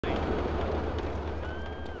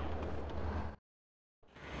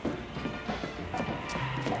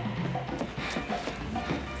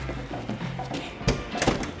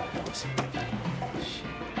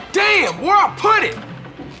Damn, where I put it?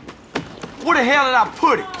 Where the hell did I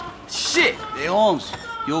put it? Shit. Hey, Holmes,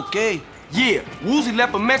 you okay? Yeah, Woozy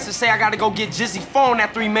left a message say I gotta go get Jizzy's phone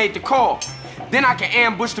after he made the call. Then I can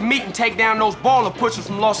ambush the meet and take down those baller pushers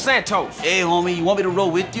from Los Santos. Hey, homie, you want me to roll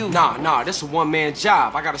with you? Nah, this is a one-man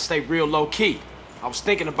job. I gotta stay real low-key. I was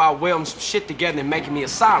thinking about welding some shit together and making me a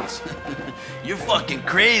silencer. You're fucking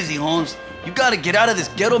crazy, Holmes. You gotta get out of this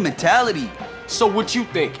ghetto mentality. So what you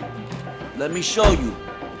thinking? Let me show you.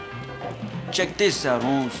 Check this out,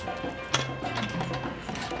 Holmes.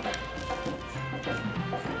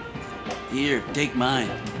 Here, take mine.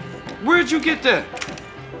 Where'd you get that?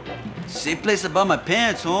 Same place I bought my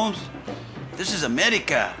pants, Holmes. This is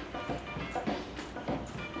America.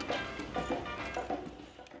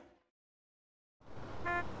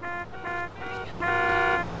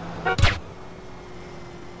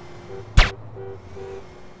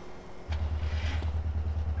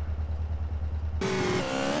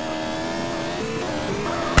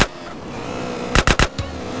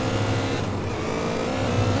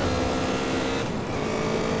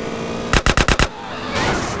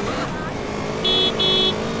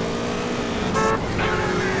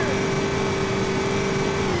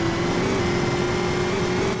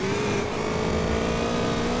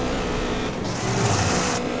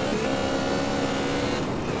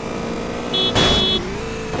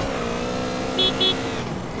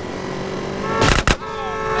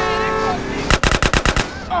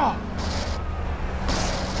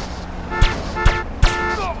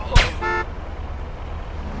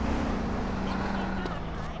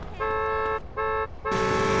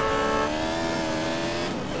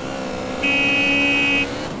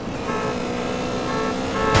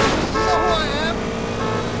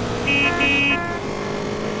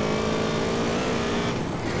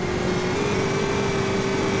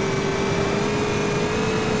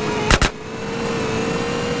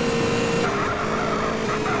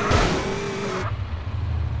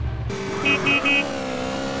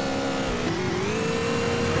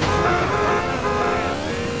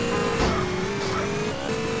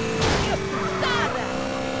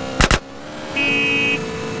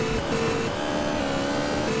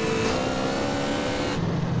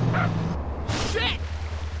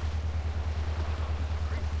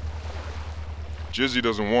 Jizzy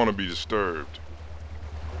doesn't want to be disturbed.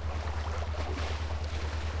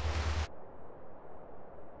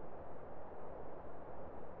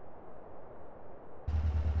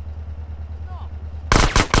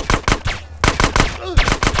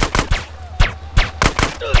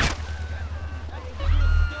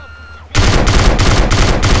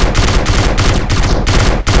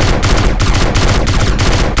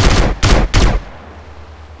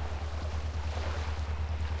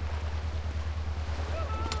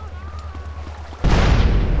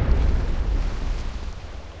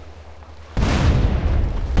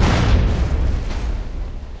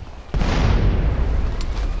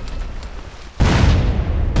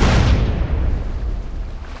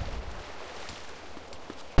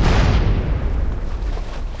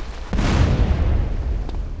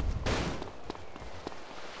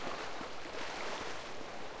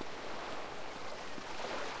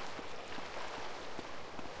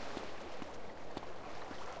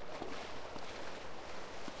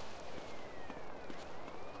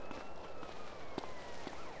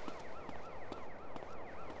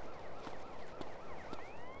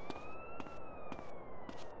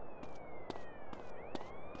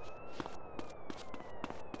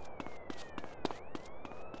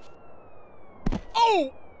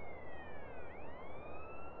 Oh!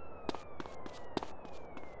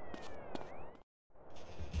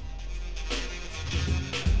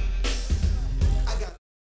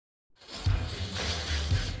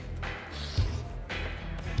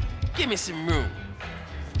 Give me some room.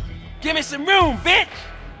 Give me some room, bitch!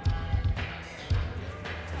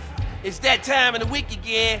 It's that time of the week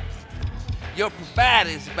again. Your provider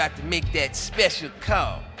is about to make that special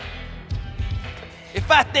call. If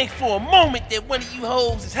I think for a moment that one of you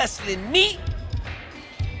hoes is hustling me...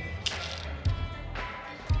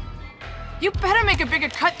 You better make a bigger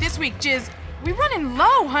cut this week, Jiz. We running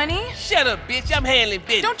low, honey. Shut up, bitch. I'm handling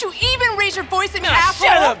business. Don't you even raise your voice at me, Nah, asshole!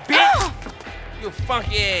 shut up, bitch! Ugh. You a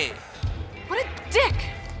funky ass. What a dick!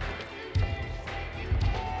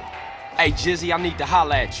 Hey, Jizzy, I need to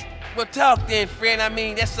holler at you. Well, talk then, friend. I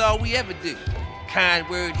mean, that's all we ever do. Kind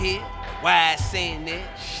word here, wise saying there.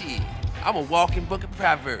 Shit, I'm a walking book of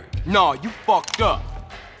proverbs. No, you fucked up.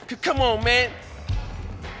 Come on, man.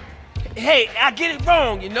 Hey, I get it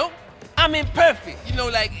wrong, you know? I'm imperfect, you know,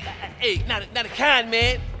 like, hey, not a kind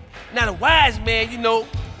man, not a wise man, you know,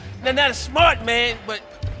 not a smart man, but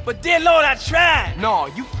But dear Lord, I tried. No,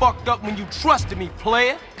 you fucked up when you trusted me,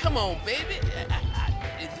 player. Come on, baby.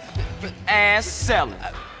 Ass selling.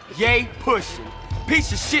 Yay pushing.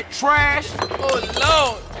 Piece of shit trash.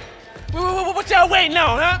 Oh, Lord. What y'all waiting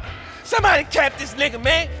on, huh? Somebody cap this nigga,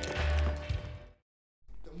 man.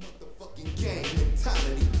 The motherfucking gang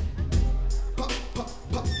mentality. Pop, pop,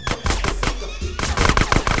 pop.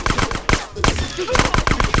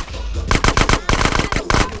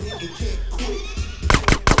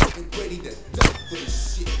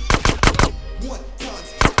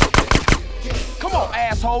 Come on,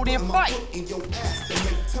 asshole, then fight. In your ass to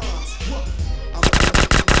make times rough.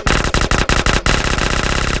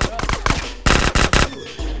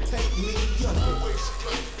 Take me under.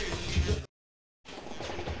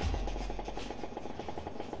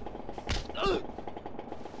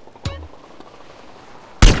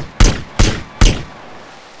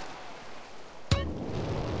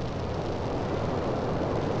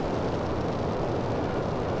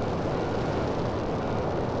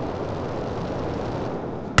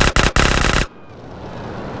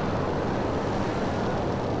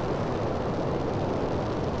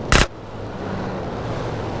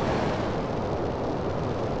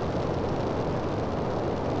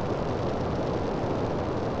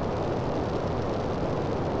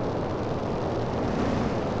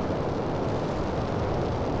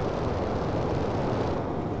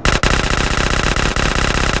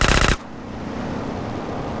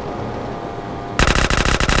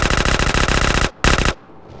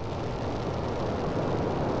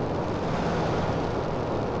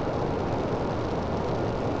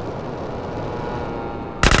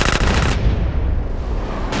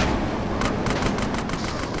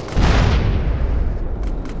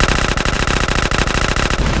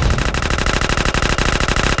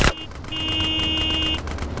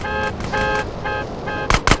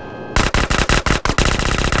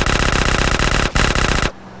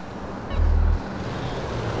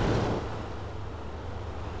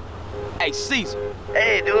 Hey, Caesar.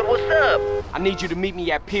 Hey, dude, what's up? I need you to meet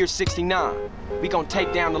me at Pier 69. We gonna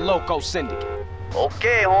take down the Loco Syndicate.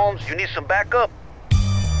 Okay, Holmes, you need some backup?